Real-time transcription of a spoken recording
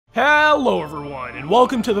Hello everyone, and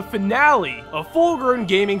welcome to the finale of Full Grown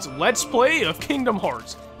Gaming's Let's Play of Kingdom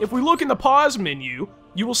Hearts. If we look in the pause menu,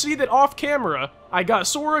 you will see that off camera, I got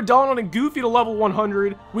Sora, Donald, and Goofy to level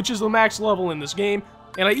 100, which is the max level in this game,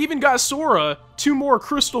 and I even got Sora 2 more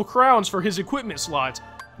crystal crowns for his equipment slots.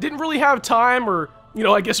 Didn't really have time or,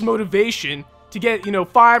 I guess motivation to get,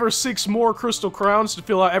 5 or 6 more crystal crowns to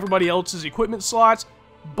fill out everybody else's equipment slots,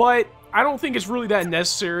 but I don't think it's really that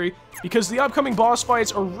necessary, because the upcoming boss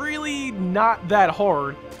fights are really not that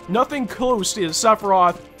hard. Nothing close to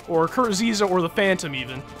Sephiroth, or Kurziza, or the Phantom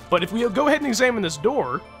even. But if we go ahead and examine this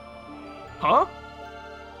door... Huh?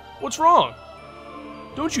 What's wrong?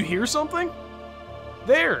 Don't you hear something?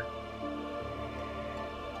 There!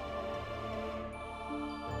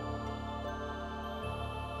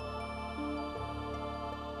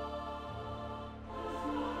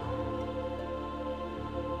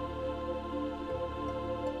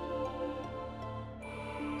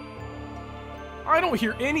 I don't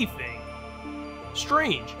hear anything.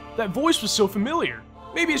 Strange. That voice was so familiar.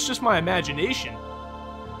 Maybe it's just my imagination.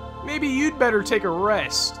 Maybe you'd better take a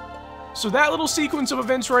rest. So that little sequence of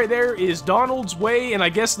events right there is Donald's way, and I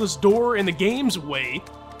guess this door in the game's way,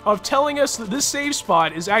 of telling us that this save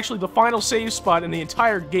spot is actually the final save spot in the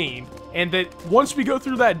entire game, and that once we go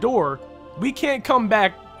through that door, we can't come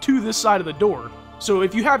back to this side of the door. So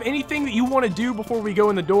if you have anything that you want to do before we go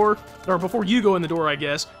in the door, or before you go in the door, I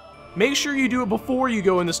guess, make sure you do it before you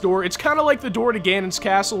go in this door. It's kind of like the door to Ganon's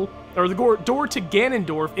castle, or the door to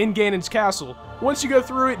Ganondorf in Ganon's castle. Once you go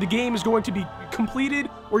through it, the game is going to be completed,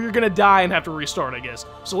 or you're going to die and have to restart, I guess.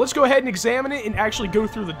 So let's go ahead and examine it and actually go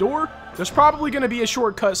through the door. There's probably going to be a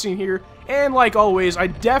short cutscene here, and like always, I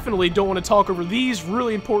definitely don't want to talk over these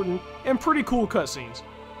really important and pretty cool cutscenes.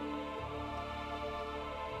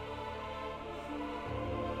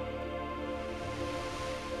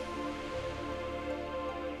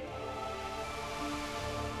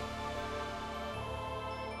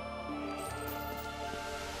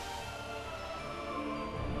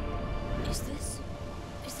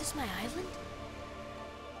 Is this my island?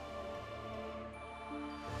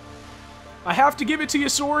 I have to give it to you,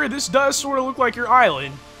 Sora, this does sort of look like your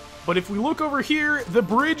island. But if we look over here, the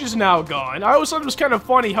bridge is now gone. I always thought it was kind of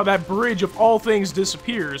funny how that bridge of all things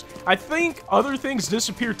disappears. I think other things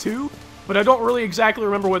disappear too, but I don't really exactly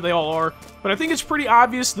remember what they all are. But I think it's pretty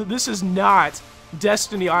obvious that this is not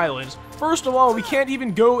Destiny Islands. First of all, we can't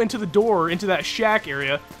even go into the door, into that shack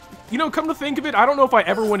area. Come to think of it, I don't know if I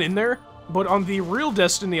ever went in there, but on the real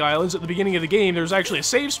Destiny Islands at the beginning of the game, there's actually a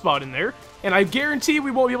save spot in there, and I guarantee we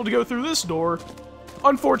won't be able to go through this door.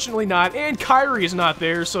 Unfortunately not, and Kairi is not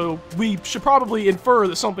there, so we should probably infer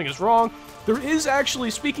that something is wrong. There is actually,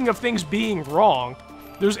 speaking of things being wrong,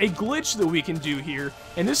 there's a glitch that we can do here,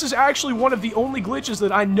 and this is actually one of the only glitches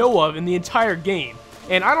that I know of in the entire game.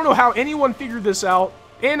 And I don't know how anyone figured this out,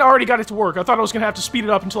 and already got it to work. I thought I was going to have to speed it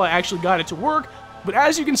up until I actually got it to work, but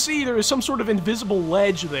as you can see, there is some sort of invisible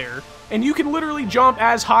ledge there, and you can literally jump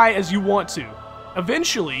as high as you want to.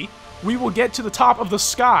 Eventually, we will get to the top of the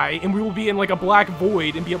sky, and we will be in like a black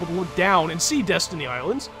void and be able to look down and see Destiny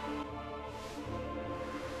Islands.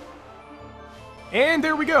 And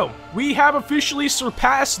there we go. We have officially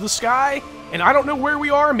surpassed the sky, and I don't know where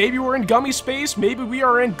we are. Maybe we're in gummy space, maybe we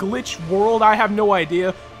are in glitch world, I have no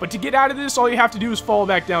idea. But to get out of this, all you have to do is fall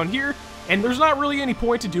back down here. And there's not really any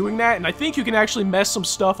point to doing that, and I think you can actually mess some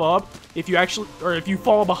stuff up if you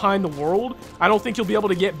fall behind the world. I don't think you'll be able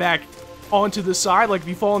to get back onto the side, like if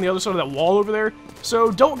you fall on the other side of that wall over there.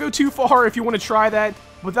 So don't go too far if you want to try that,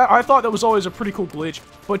 but I thought that was always a pretty cool glitch.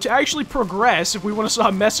 But to actually progress, if we want to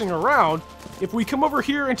stop messing around, if we come over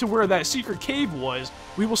here into where that secret cave was,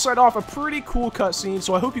 we will set off a pretty cool cutscene,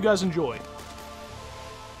 so I hope you guys enjoy.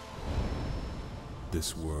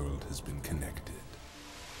 This world has been connected.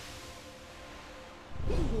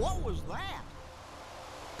 What was that?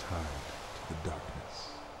 Tied to the darkness.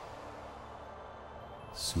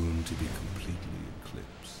 Soon to be completely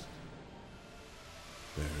eclipsed.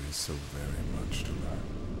 There is so very much to learn.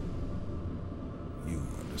 You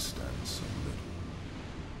understand so little.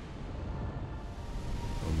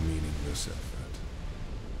 A meaningless effort.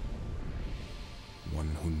 One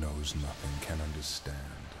who knows nothing can understand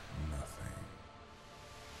nothing.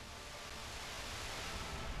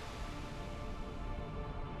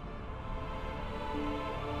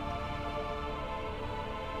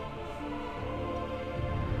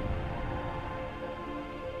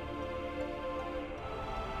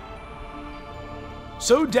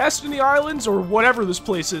 So Destiny Islands, or whatever this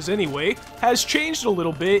place is anyway, has changed a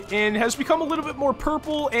little bit and has become a little bit more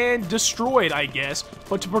purple and destroyed, I guess.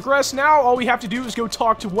 But to progress now, all we have to do is go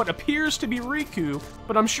talk to what appears to be Riku,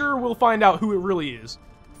 but I'm sure we'll find out who it really is.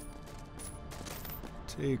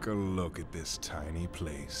 Take a look at this tiny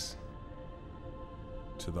place.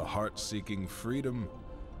 To the heart-seeking freedom,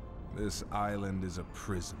 this island is a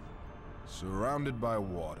prison, surrounded by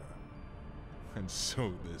water. And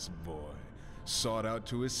so this boy sought out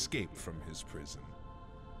to escape from his prison.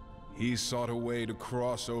 He sought a way to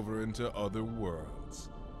cross over into other worlds,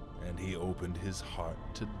 and he opened his heart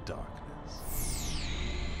to darkness.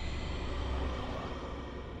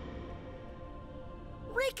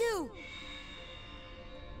 Riku!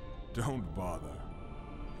 Don't bother.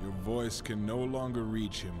 Your voice can no longer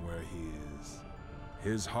reach him where he is.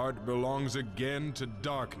 His heart belongs again to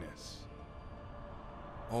darkness.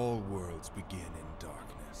 All worlds begin in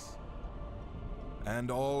darkness, and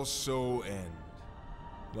all so end.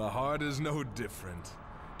 The heart is no different.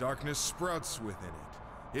 Darkness sprouts within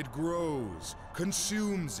it. It grows,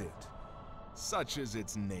 consumes it. Such is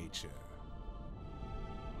its nature.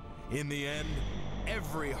 In the end,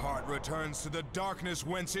 every heart returns to the darkness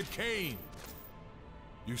whence it came.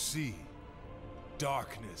 You see,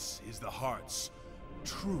 darkness is the heart's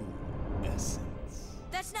true essence.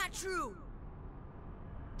 That's not true!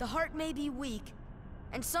 The heart may be weak,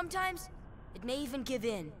 and sometimes it may even give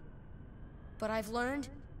in. But I've learned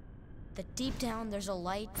that deep down there's a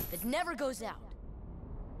light that never goes out.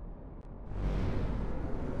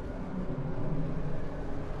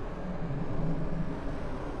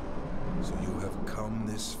 So you have come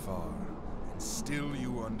this far, and still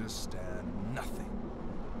you understand nothing.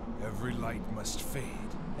 Every light must fade.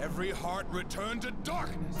 Every heart return to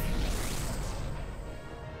darkness.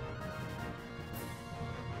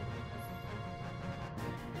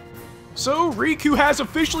 So, Riku has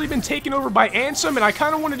officially been taken over by Ansem, and I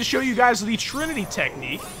kind of wanted to show you guys the Trinity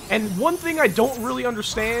technique. And one thing I don't really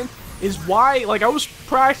understand is why, like, I was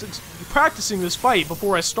practicing this fight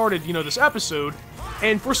before I started, this episode,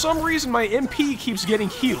 and for some reason my MP keeps getting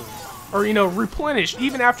healed, or, replenished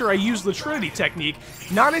even after I use the Trinity technique.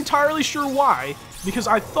 Not entirely sure why, because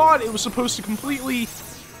I thought it was supposed to completely,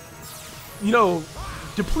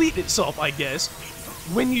 deplete itself, I guess,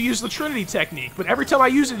 when you use the Trinity technique, but every time I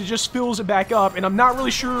use it, it just fills it back up, and I'm not really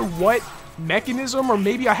sure what mechanism, or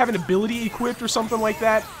maybe I have an ability equipped or something like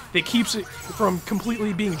that that keeps it from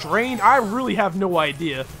completely being drained. I really have no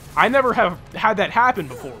idea. I never have had that happen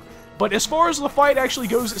before. But as far as the fight actually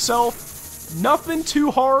goes itself, nothing too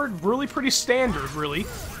hard, really pretty standard, really.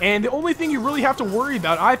 And the only thing you really have to worry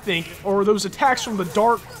about, I think, are those attacks from the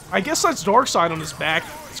dark, I guess that's Darkseid on his back.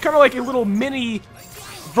 It's kind of like a little mini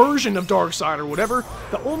version of Darkseid or whatever.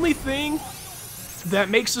 The only thing that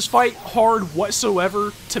makes this fight hard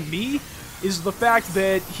whatsoever to me is the fact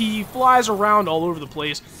that he flies around all over the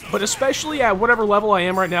place, but especially at whatever level I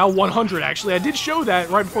am right now, 100 actually, I did show that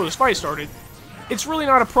right before this fight started. It's really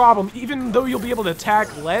not a problem, even though you'll be able to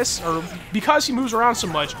attack less, or because he moves around so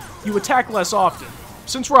much, you attack less often.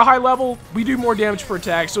 Since we're a high level, we do more damage per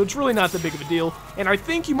attack, so it's really not that big of a deal, and I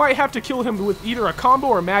think you might have to kill him with either a combo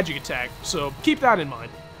or a magic attack, so keep that in mind.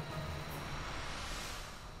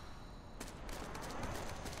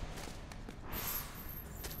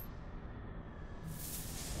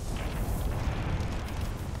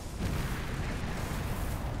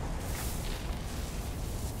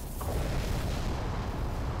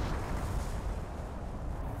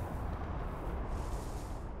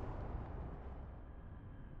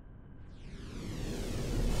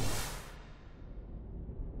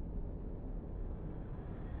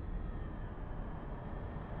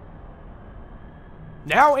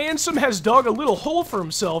 Now Ansem has dug a little hole for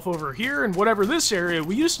himself over here in whatever this area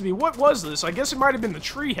we used to be. What was this? I guess it might have been the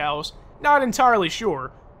treehouse. Not entirely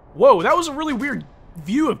sure. Whoa, that was a really weird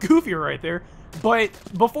view of Goofy right there. But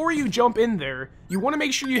before you jump in there, you want to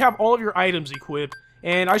make sure you have all of your items equipped.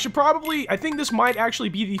 And I think this might actually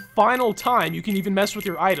be the final time you can even mess with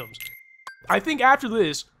your items. I think after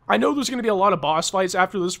this, I know there's going to be a lot of boss fights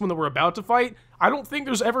after this one that we're about to fight. I don't think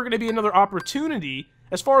there's ever going to be another opportunity,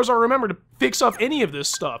 as far as I remember, to fix up any of this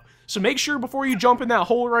stuff. So make sure before you jump in that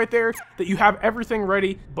hole right there that you have everything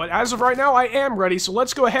ready. But as of right now, I am ready, so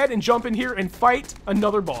let's go ahead and jump in here and fight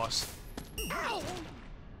another boss.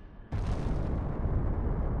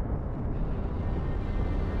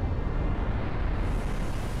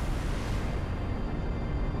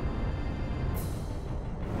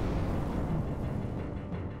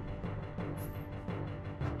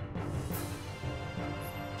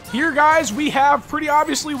 Here, guys, pretty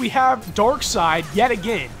obviously, we have Darkseid yet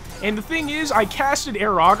again. And the thing is, I casted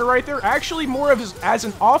Airaga right there, actually more of as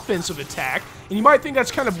an offensive attack. And you might think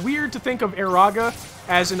that's kind of weird to think of Airaga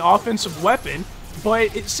as an offensive weapon,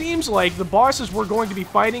 but it seems like the bosses we're going to be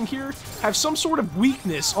fighting here have some sort of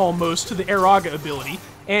weakness, almost, to the Airaga ability.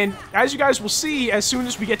 And as you guys will see, as soon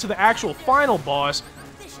as we get to the actual final boss,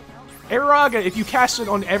 Airaga, if you cast it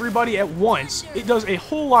on everybody at once, it does a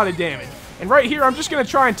whole lot of damage. And right here, I'm just going to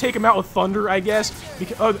try and take him out with Thunder, I guess.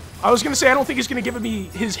 Because, I was going to say, I don't think he's going to give me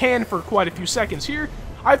his hand for quite a few seconds here.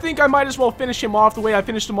 I think I might as well finish him off the way I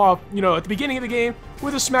finished him off, you know, at the beginning of the game,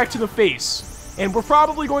 with a smack to the face. And we're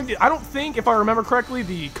probably going to... I don't think, if I remember correctly,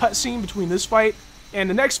 the cutscene between this fight and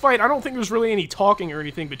the next fight, I don't think there's really any talking or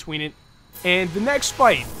anything between it. And the next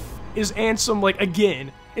fight is Ansem, like,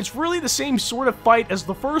 again. It's really the same sort of fight as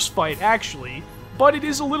the first fight, actually, but it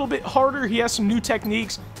is a little bit harder. He has some new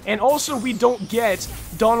techniques, and also we don't get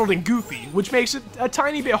Donald and Goofy, which makes it a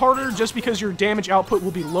tiny bit harder just because your damage output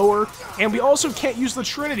will be lower, and we also can't use the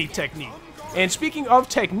Trinity technique. And speaking of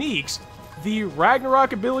techniques, the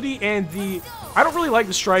Ragnarok ability and the... I don't really like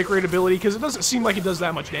the Strike Rate ability because it doesn't seem like it does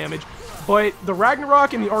that much damage, but the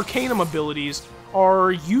Ragnarok and the Arcanum abilities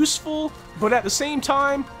are useful, but at the same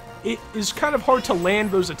time, it is kind of hard to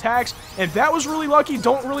land those attacks, and that was really lucky.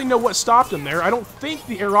 Don't really know what stopped him there. I don't think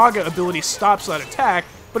the Airaga ability stops that attack,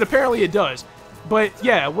 but apparently it does. But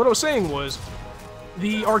yeah, what I was saying was,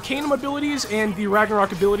 the Arcanum abilities and the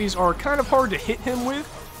Ragnarok abilities are kind of hard to hit him with,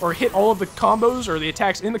 or hit all of the combos, or the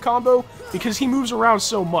attacks in the combo, because he moves around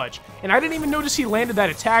so much. And I didn't even notice he landed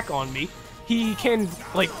that attack on me. He can,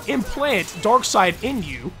 like, implant Darkside in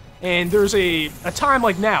you, and there's a time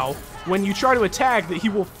like now, when you try to attack, that he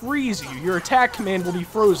will freeze you. Your attack command will be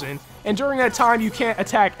frozen, and during that time, you can't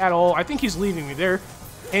attack at all. I think he's leaving me there.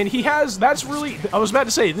 And he has, that's really, I was about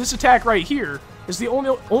to say, this attack right here is the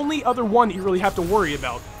only other one that you really have to worry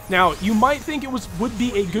about. Now, you might think it would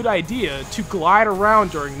be a good idea to glide around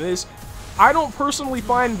during this. I don't personally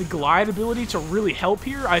find the glide ability to really help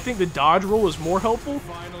here. I think the dodge roll is more helpful,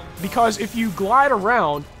 because if you glide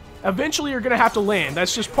around, eventually you're going to have to land.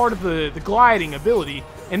 That's just part of the gliding ability.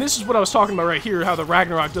 And this is what I was talking about right here, how the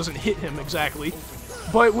Ragnarok doesn't hit him exactly.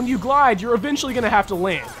 But when you glide, you're eventually going to have to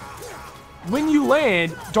land. When you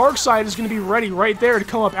land, Darkside is going to be ready right there to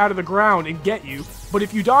come up out of the ground and get you. But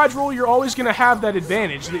if you dodge roll, you're always going to have that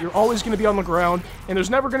advantage, that you're always going to be on the ground, and there's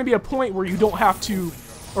never going to be a point where you don't have to,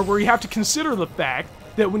 or where you have to consider the fact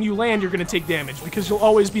that when you land, you're going to take damage, because you'll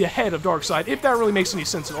always be ahead of Darkside, if that really makes any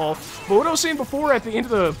sense at all. But what I was saying before, at the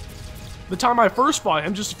end of the time I first fought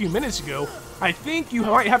him, just a few minutes ago, I think you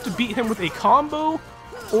might have to beat him with a combo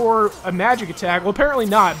or a magic attack. Well, apparently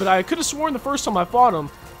not, but I could have sworn the first time I fought him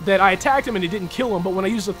that I attacked him and it didn't kill him, but when I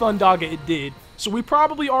used the Thundaga, it did. So we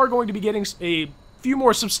probably are going to be getting a few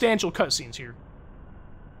more substantial cutscenes here.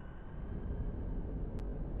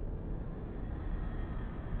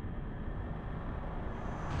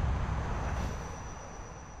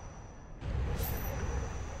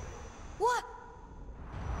 What?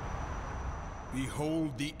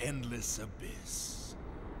 Behold the endless abyss.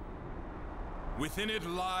 Within it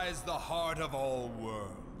lies the heart of all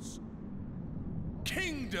worlds.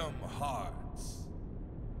 Kingdom Hearts.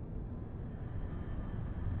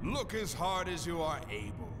 Look as hard as you are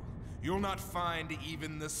able. You'll not find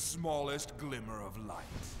even the smallest glimmer of light.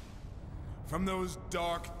 From those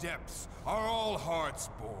dark depths are all hearts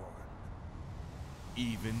born.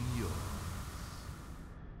 Even yours.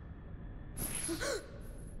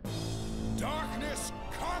 Darkness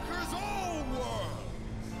conquers all worlds!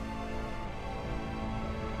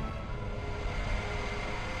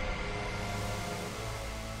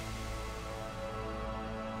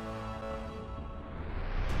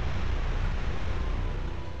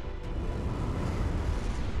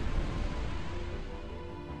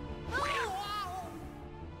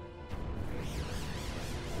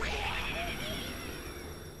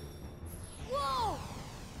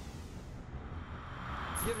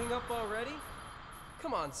 Giving up already?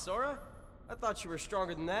 Come on, Sora. I thought you were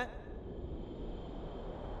stronger than that.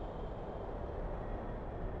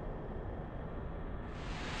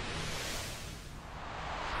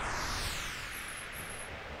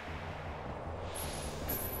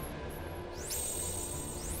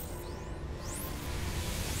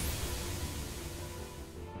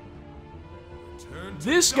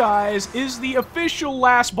 This, guys, is the official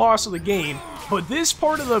last boss of the game, but this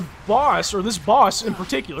part of the boss, or this boss in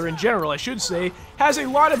particular, in general, I should say, has a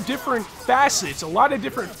lot of different facets, a lot of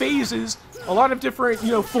different phases, a lot of different,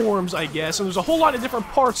 forms, I guess, and there's a whole lot of different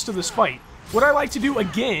parts to this fight. What I like to do,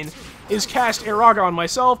 again, is cast Airaga on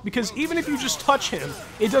myself, because even if you just touch him,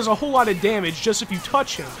 it does a whole lot of damage just if you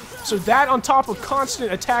touch him. So that, on top of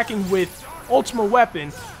constant attacking with Ultima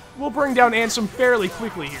Weapon, will bring down Ansem fairly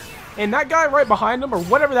quickly here. And that guy right behind him, or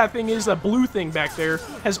whatever that thing is, that blue thing back there,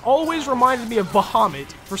 has always reminded me of Bahamut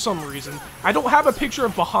for some reason. I don't have a picture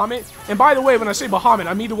of Bahamut, and by the way, when I say Bahamut,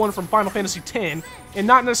 I mean the one from Final Fantasy X, and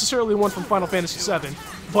not necessarily the one from Final Fantasy VII.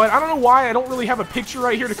 but I don't know why I don't really have a picture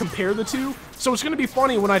right here to compare the two, so it's going to be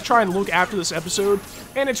funny when I try and look after this episode,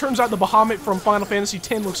 and it turns out the Bahamut from Final Fantasy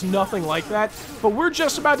X looks nothing like that, but we're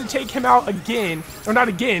just about to take him out again, or not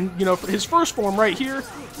again, you know, for his first form right here,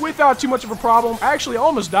 without too much of a problem. I actually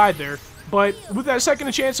almost died there, but with that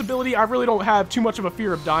second chance ability, I really don't have too much of a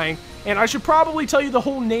fear of dying, and I should probably tell you the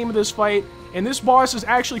whole name of this fight, and this boss is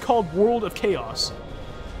actually called World of Chaos.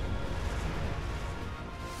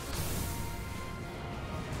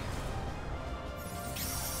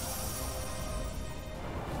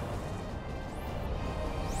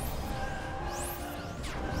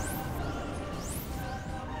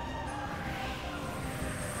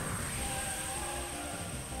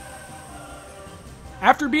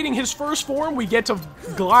 After beating his first form, we get to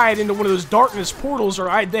glide into one of those darkness portals,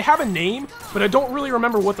 or they have a name, but I don't really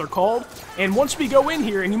remember what they're called. And once we go in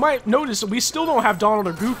here, and you might notice that we still don't have Donald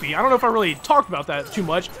or Goofy. I don't know if I really talked about that too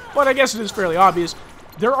much, but I guess it is fairly obvious.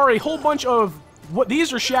 There are a whole bunch of,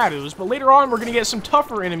 these are shadows, but later on we're going to get some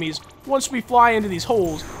tougher enemies once we fly into these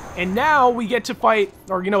holes. And now we get to fight,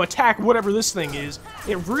 or, you know, attack whatever this thing is.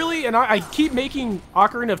 It really, and I keep making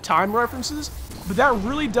Ocarina of Time references, but that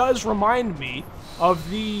really does remind me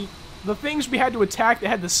of the things we had to attack that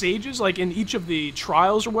had the sages, like in each of the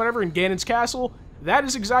trials or whatever in Ganon's castle. That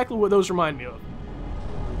is exactly what those remind me of.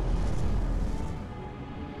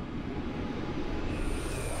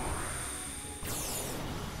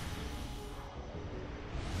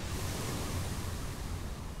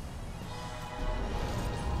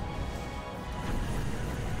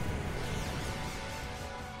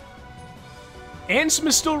 Ansem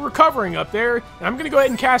is still recovering up there, and I'm going to go ahead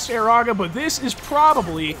and cast Airaga, but this is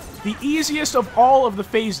probably the easiest of all of the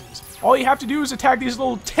phases. All you have to do is attack these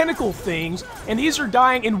little tentacle things, and these are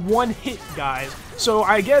dying in one hit, guys. So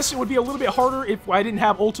I guess it would be a little bit harder if I didn't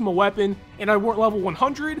have Ultima Weapon and I weren't level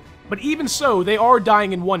 100, but even so, they are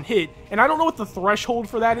dying in one hit, and I don't know what the threshold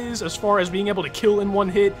for that is as far as being able to kill in one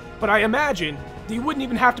hit, but I imagine that you wouldn't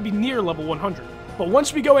even have to be near level 100. But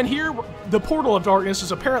once we go in here, the Portal of Darkness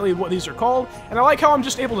is apparently what these are called, and I like how I'm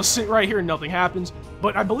just able to sit right here and nothing happens,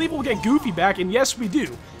 but I believe we'll get Goofy back, and yes, we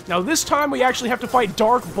do. Now, this time we actually have to fight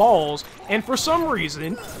Dark Balls, and for some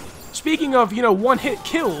reason, speaking of, you know, one-hit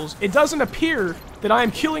kills, it doesn't appear that I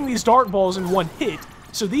am killing these Dark Balls in one hit,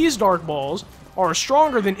 so these Dark Balls are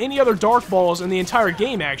stronger than any other Dark Balls in the entire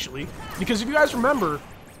game, actually, because if you guys remember,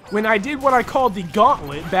 when I did what I called the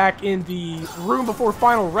Gauntlet back in the room before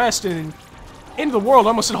Final Rest in End of the World, I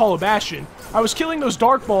almost said Hollow Bastion, I was killing those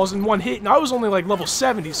Dark Balls in one hit, and I was only like level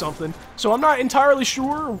 70 something, so I'm not entirely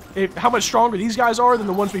sure how much stronger these guys are than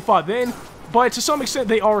the ones we fought then, but to some extent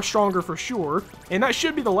they are stronger for sure, and that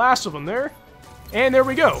should be the last of them there. And there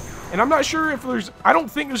we go. And I'm not sure if there's, I don't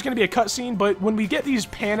think there's going to be a cutscene, but when we get these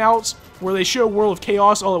pan-outs where they show World of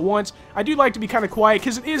Chaos all at once, I do like to be kind of quiet,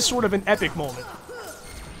 because it is sort of an epic moment.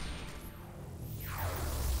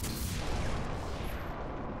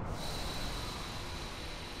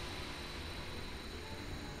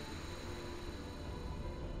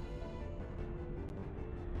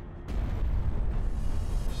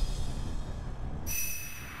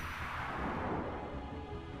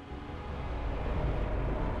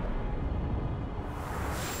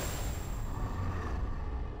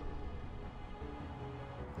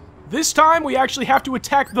 This time, we actually have to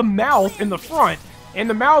attack the mouth in the front, and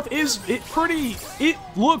the mouth is, it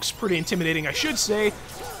looks pretty intimidating, I should say.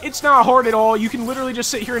 It's not hard at all. You can literally just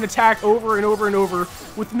sit here and attack over and over and over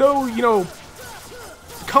with no, you know,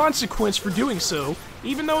 consequence for doing so.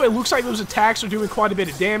 Even though it looks like those attacks are doing quite a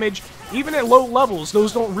bit of damage, even at low levels,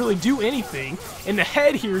 those don't really do anything, and the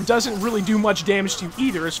head here doesn't really do much damage to you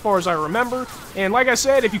either, as far as I remember. And like I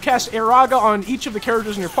said, if you cast Airaga on each of the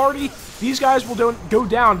characters in your party, these guys will go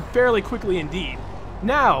down fairly quickly indeed.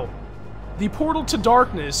 Now, the Portal to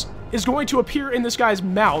Darkness is going to appear in this guy's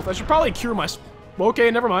mouth. I should probably cure my... Okay,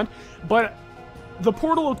 never mind. But the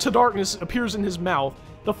Portal to Darkness appears in his mouth.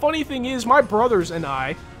 The funny thing is, my brothers and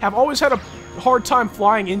I have always had a hard time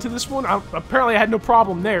flying into this one. Apparently I had no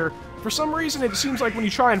problem there. For some reason, it seems like when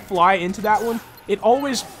you try and fly into that one, it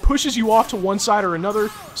always pushes you off to one side or another.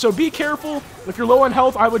 So be careful. If you're low on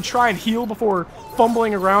health, I would try and heal before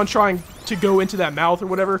fumbling around trying to go into that mouth or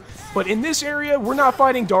whatever. But in this area, we're not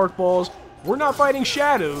fighting Dark Balls. We're not fighting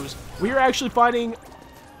Shadows. We are actually fighting...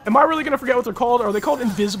 Am I really going to forget what they're called? Are they called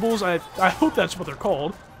Invisibles? I hope that's what they're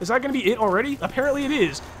called. Is that going to be it already? Apparently it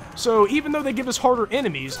is. So even though they give us harder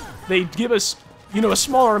enemies, they give us, you know, a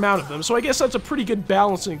smaller amount of them. So I guess that's a pretty good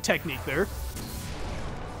balancing technique there.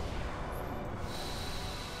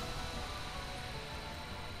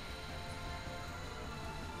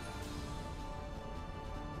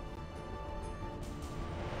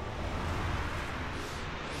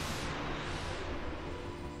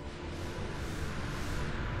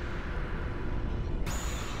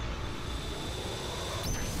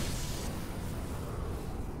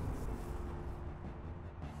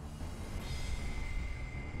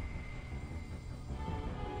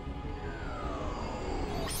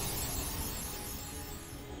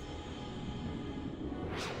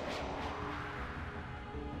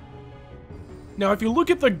 Now, if you look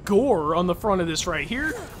at the gore on the front of this right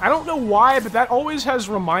here, I don't know why, but that always has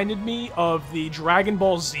reminded me of the Dragon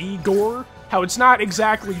Ball Z gore. How it's not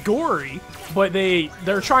exactly gory, but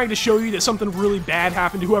they're trying to show you that something really bad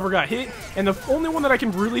happened to whoever got hit. And the only one that I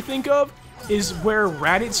can really think of is where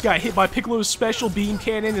Raditz got hit by Piccolo's special beam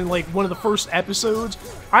cannon in like one of the first episodes.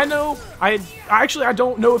 I know, I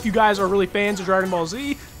don't know if you guys are really fans of Dragon Ball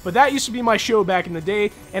Z, but that used to be my show back in the day,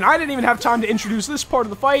 and I didn't even have time to introduce this part of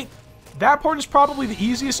the fight. That part is probably the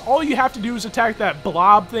easiest. All you have to do is attack that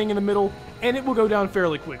blob thing in the middle, and it will go down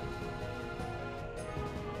fairly quickly.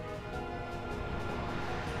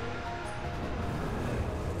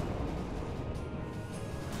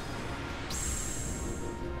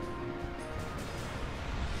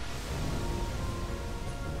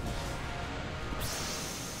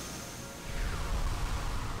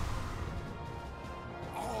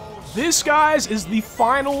 This, guys, is the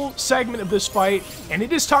final segment of this fight, and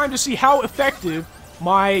it is time to see how effective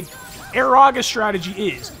my Airaga strategy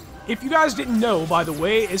is. If you guys didn't know, by the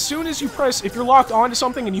way, as soon as you press, if you're locked onto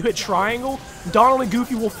something and you hit triangle, Donald and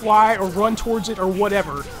Goofy will fly or run towards it or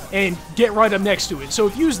whatever, and get right up next to it. So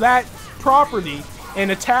if you use that property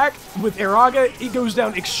and attack with Airaga, it goes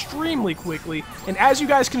down extremely quickly, and as you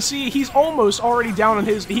guys can see, he's almost already down on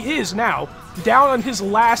his, he is now, down on his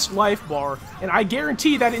last life bar, and I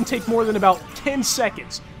guarantee that didn't take more than about 10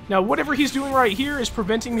 seconds. Now, whatever he's doing right here is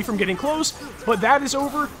preventing me from getting close, but that is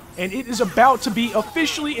over, and it is about to be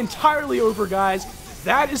officially entirely over, guys.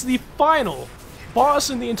 That is the final boss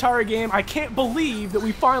in the entire game. I can't believe that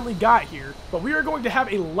we finally got here, but we are going to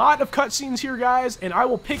have a lot of cutscenes here, guys, and I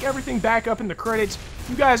will pick everything back up in the credits.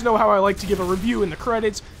 You guys know how I like to give a review in the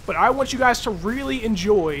credits, but I want you guys to really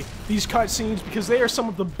enjoy these cutscenes because they are some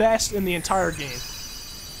of the best in the entire game.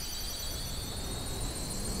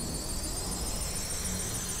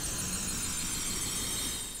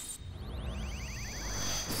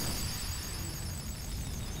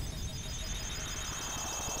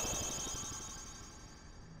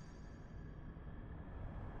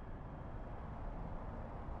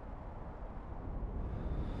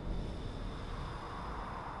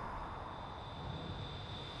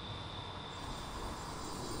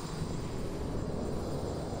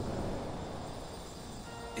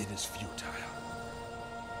 It is futile.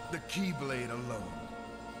 The Keyblade alone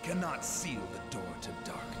cannot seal the door to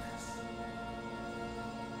darkness.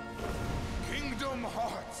 Kingdom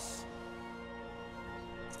Hearts,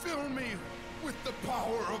 fill me with the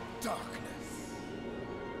power of darkness.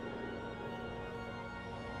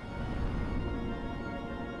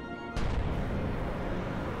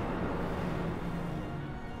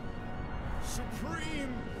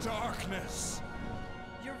 Supreme darkness.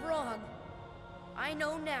 You're wrong. I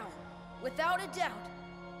know now, without a doubt,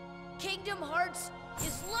 Kingdom Hearts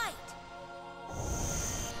is light.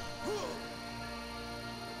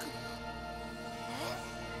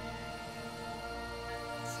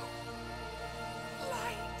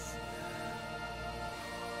 Light.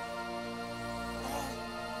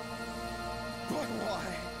 But why?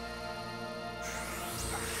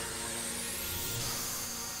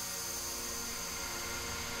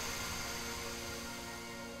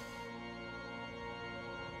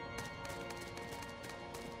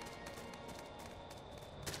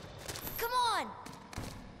 Come on!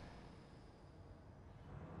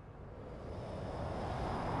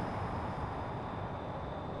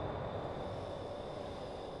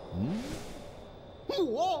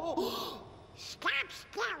 Whoa! Stop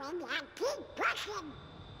staring and keep pushing!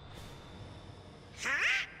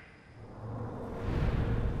 Huh?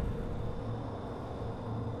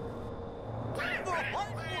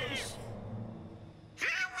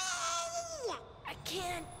 I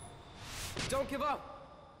can't. Don't give up.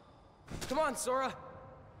 Come on, Sora.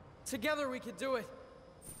 Together we can do it.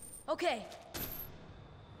 Okay.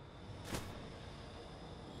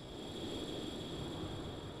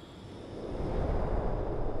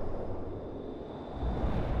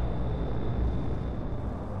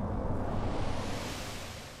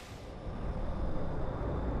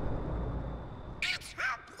 It's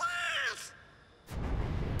hopeless!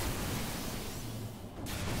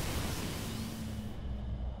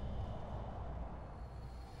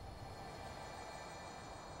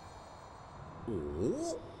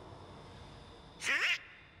 Oh? Huh?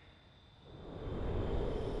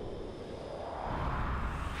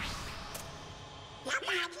 Your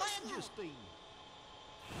Majesty!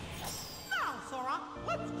 Now, Sora,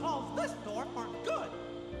 let's close this door for good.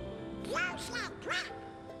 Close that trap!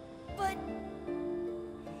 But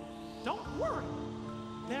Don't worry.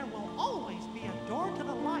 There will always be a door to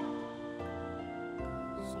the light.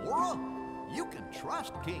 Sora, you can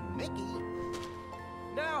trust King Mickey.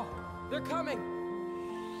 Now, They're coming!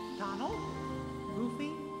 Donald?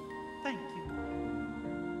 Goofy? Thank you.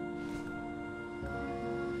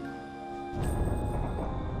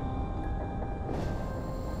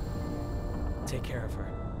 Take care of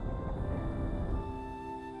her.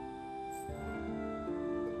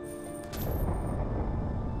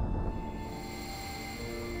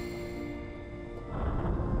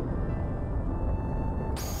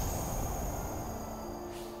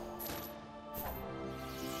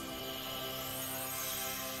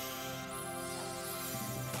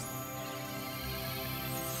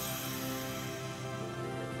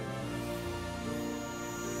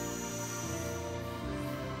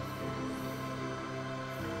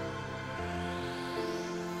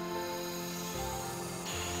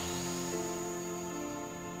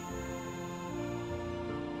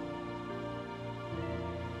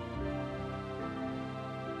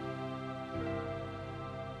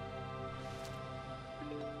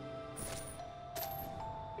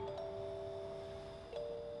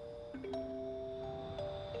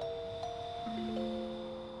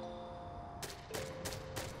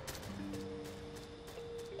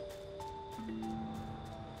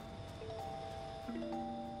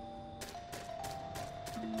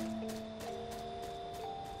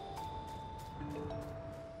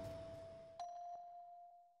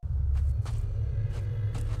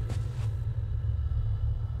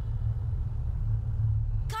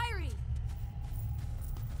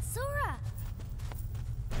 Sora!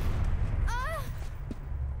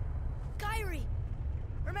 Kyrie!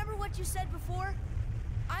 Remember what you said before?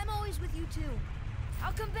 I'm always with you too.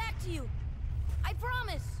 I'll come back to you. I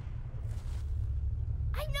promise!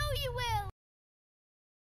 I know you will!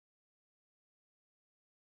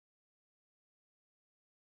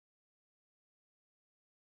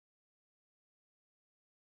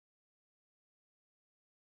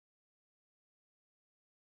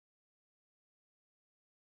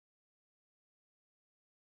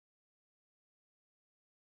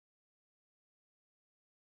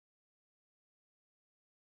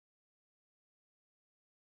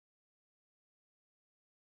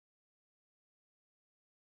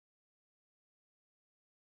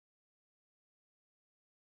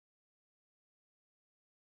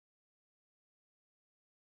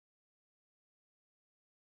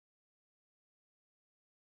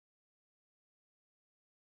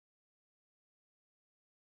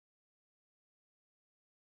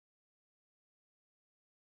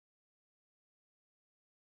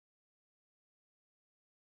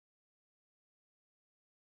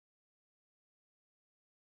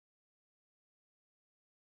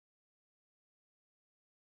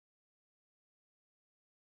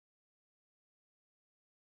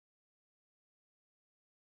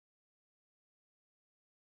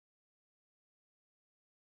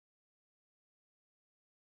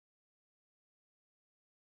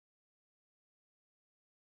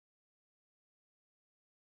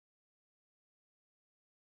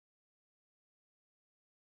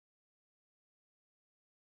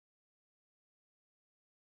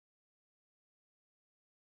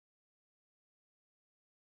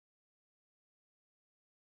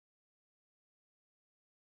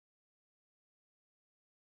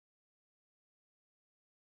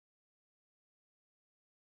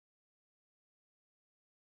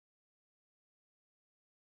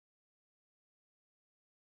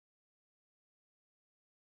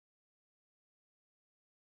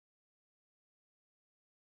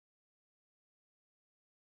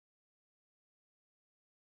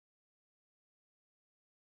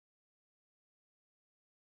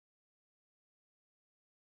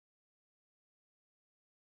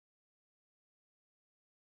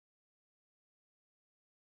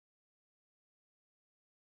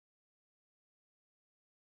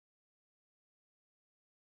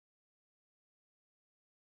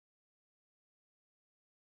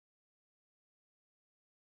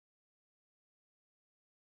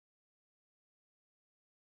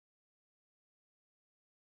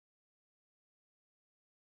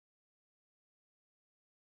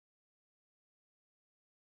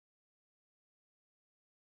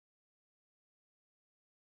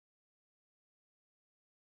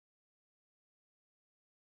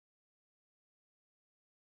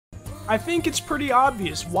 I think it's pretty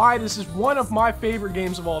obvious why this is one of my favorite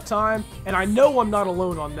games of all time, and I know I'm not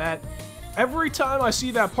alone on that. Every time I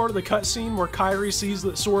see that part of the cutscene where Kairi sees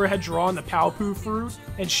that Sora had drawn the Palpu fruit,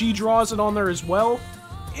 and she draws it on there as well,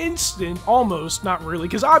 instant, almost, not really,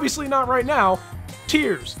 because obviously not right now,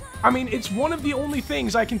 tears. I mean, it's one of the only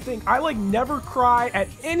things I can think. I, like, never cry at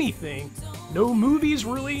anything. No movies,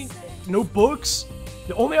 really. No books.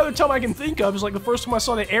 The only other time I can think of is like the first time I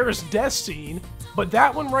saw the Aerith death scene, but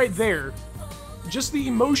that one right there, just the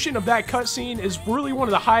emotion of that cutscene is really one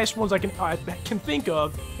of the highest ones I can think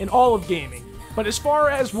of in all of gaming. But as far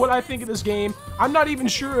as what I think of this game, I'm not even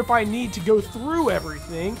sure if I need to go through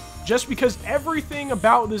everything, just because everything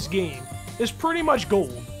about this game is pretty much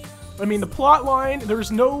gold. I mean, the plot line,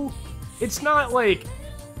 it's not like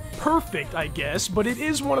perfect, I guess, but it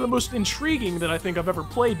is one of the most intriguing that I think I've ever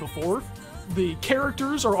played before. The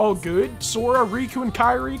characters are all good. Sora, Riku, and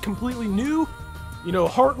Kairi, completely new. You know,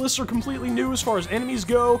 Heartless are completely new as far as enemies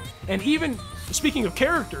go. And even, speaking of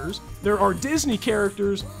characters, there are Disney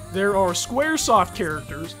characters, there are Squaresoft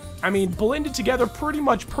characters. I mean, blended together pretty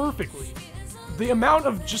much perfectly. The amount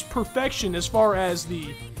of just perfection as far as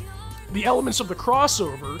the elements of the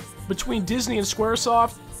crossover between Disney and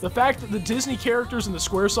Squaresoft, the fact that the Disney characters and the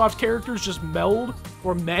Squaresoft characters just meld,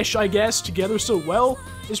 or mesh, I guess, together so well,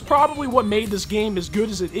 is probably what made this game as good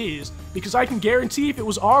as it is, because I can guarantee if it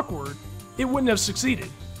was awkward, it wouldn't have succeeded.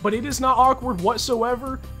 But it is not awkward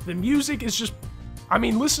whatsoever. The music is just... I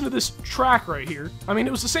mean, listen to this track right here. I mean,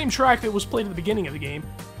 it was the same track that was played at the beginning of the game.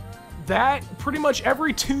 That, pretty much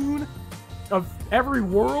every tune of every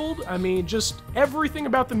world, I mean, just everything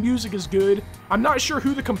about the music is good. I'm not sure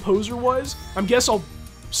who the composer was. I guess I'll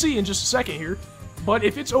see in just a second here. But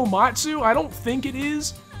if it's Omatsu, I don't think it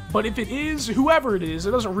is. But if it is, whoever it is,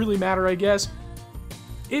 it doesn't really matter, I guess.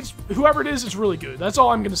 Whoever it is, it's really good. That's all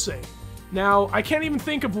I'm gonna say. Now, I can't even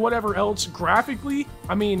think of whatever else graphically.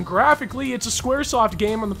 I mean, graphically, it's a Squaresoft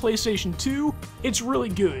game on the PlayStation 2. It's really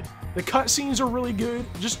good. The cutscenes are really good.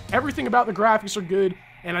 Just everything about the graphics are good.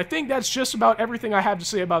 And I think that's just about everything I have to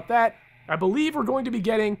say about that. I believe we're going to be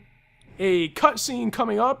getting a cutscene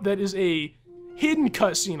coming up that is a hidden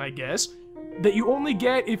cutscene, I guess, that you only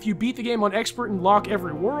get if you beat the game on Expert and lock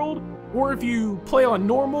every world, or if you play on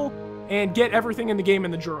normal and get everything in the game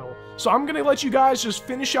in the journal. So I'm going to let you guys just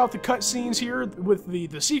finish out the cutscenes here with the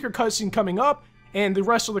secret cutscene coming up and the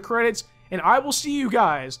rest of the credits, and I will see you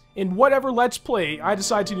guys in whatever Let's Play I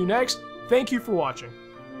decide to do next. Thank you for watching.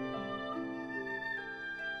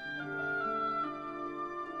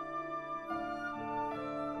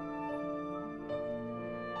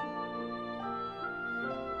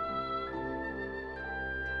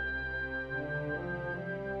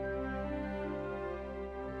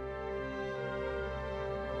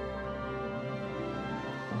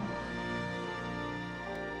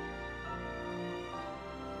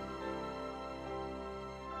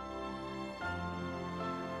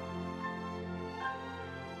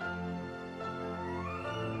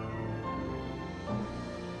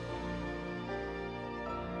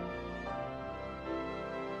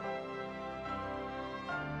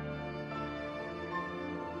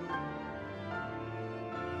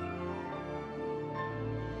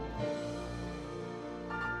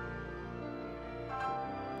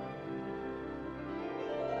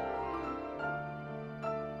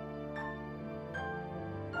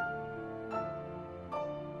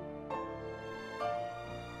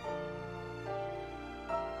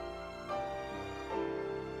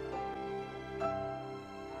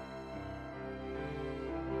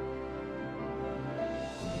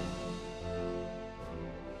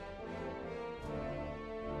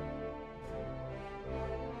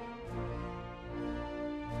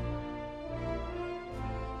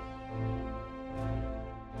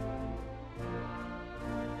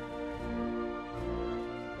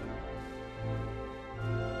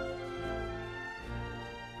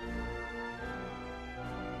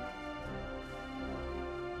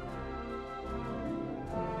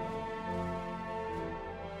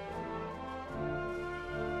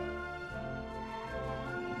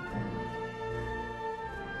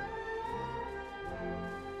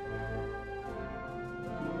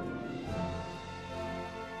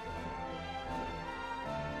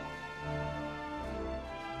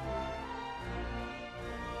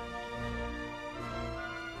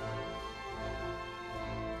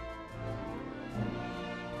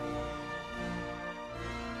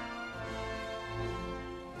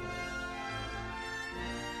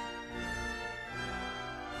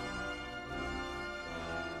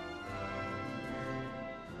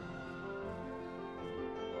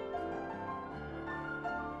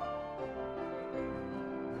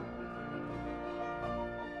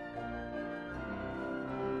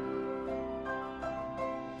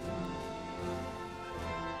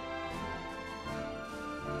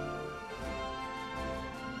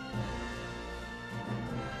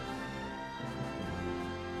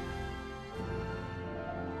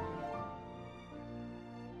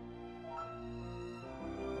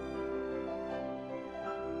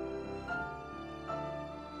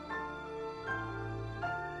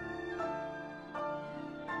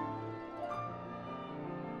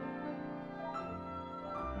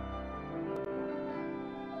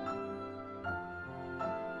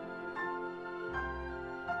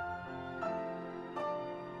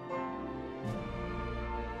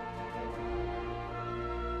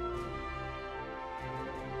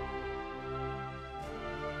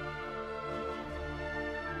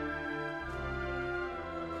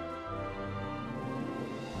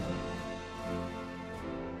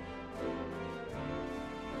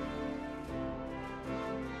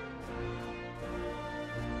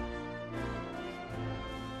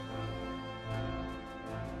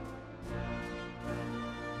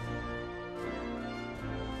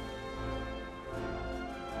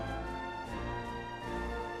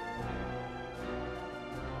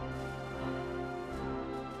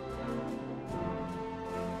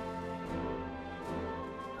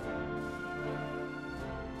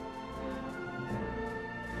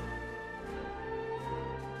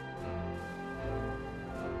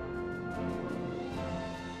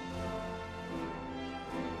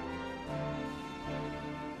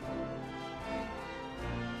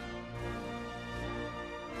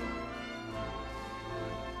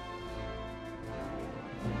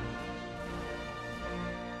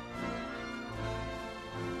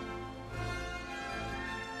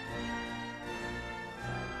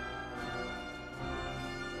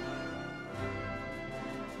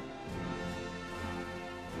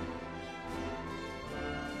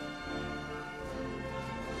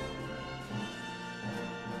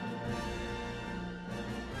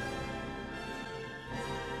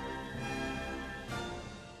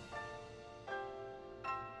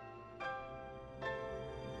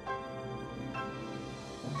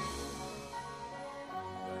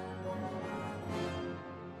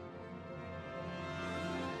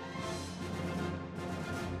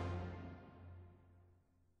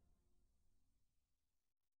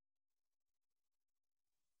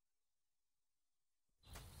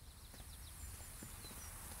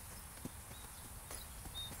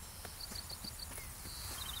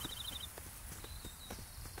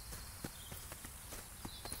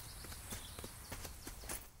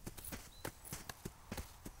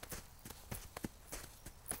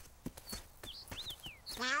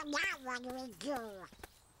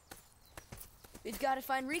 We've got to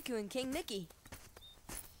find Riku and King Mickey.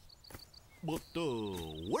 But,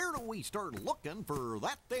 where do we start looking for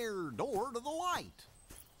that there door to the light?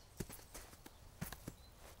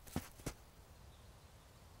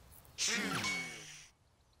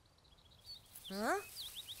 Huh?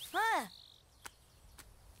 Huh?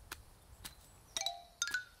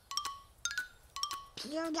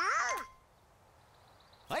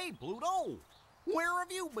 Hey, Pluto! Where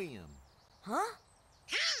have you been? Huh?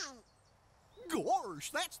 Gosh,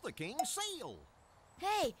 that's the king's seal!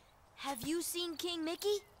 Hey, have you seen King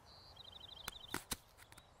Mickey?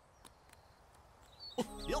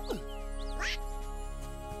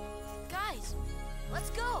 Guys, let's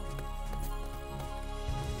go.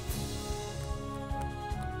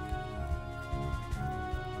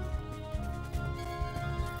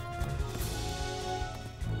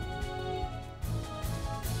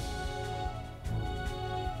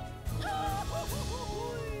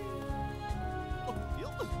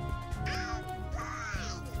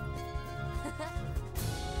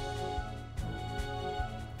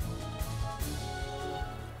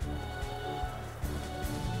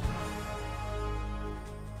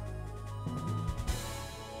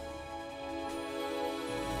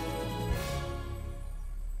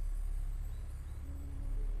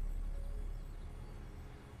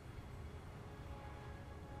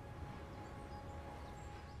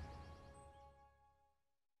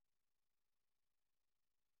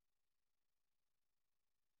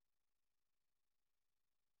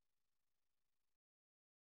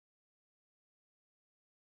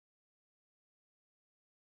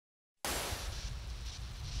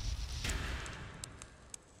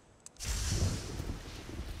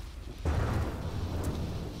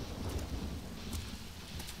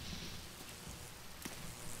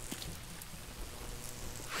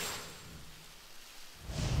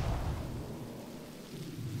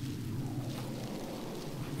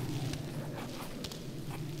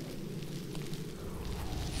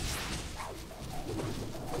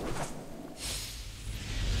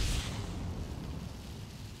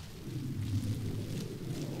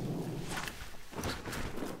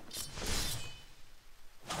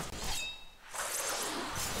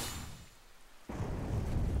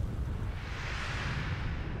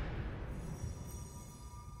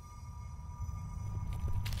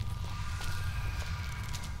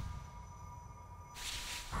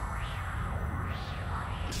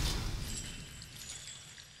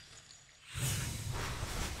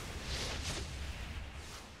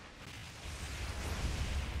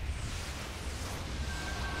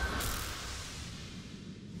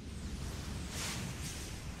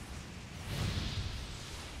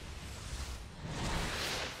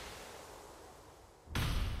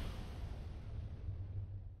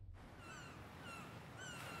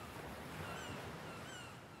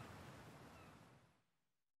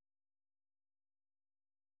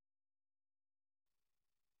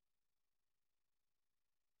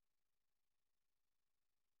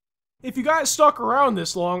 If you guys stuck around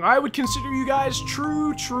this long, I would consider you guys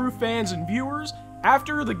true fans and viewers.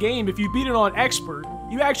 After the game, if you beat it on Expert,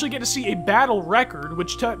 you actually get to see a battle record,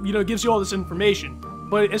 which gives you all this information.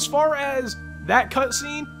 But as far as that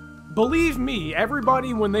cutscene, believe me,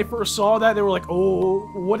 everybody when they first saw that, they were like, "Oh,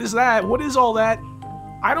 what is that? What is all that?"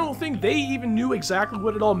 I don't think they even knew exactly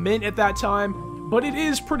what it all meant at that time, but it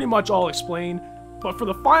is pretty much all explained. But for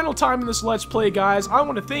the final time in this Let's Play, guys, I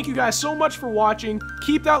want to thank you guys so much for watching.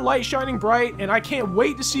 Keep that light shining bright, and I can't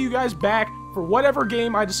wait to see you guys back for whatever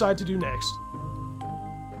game I decide to do next.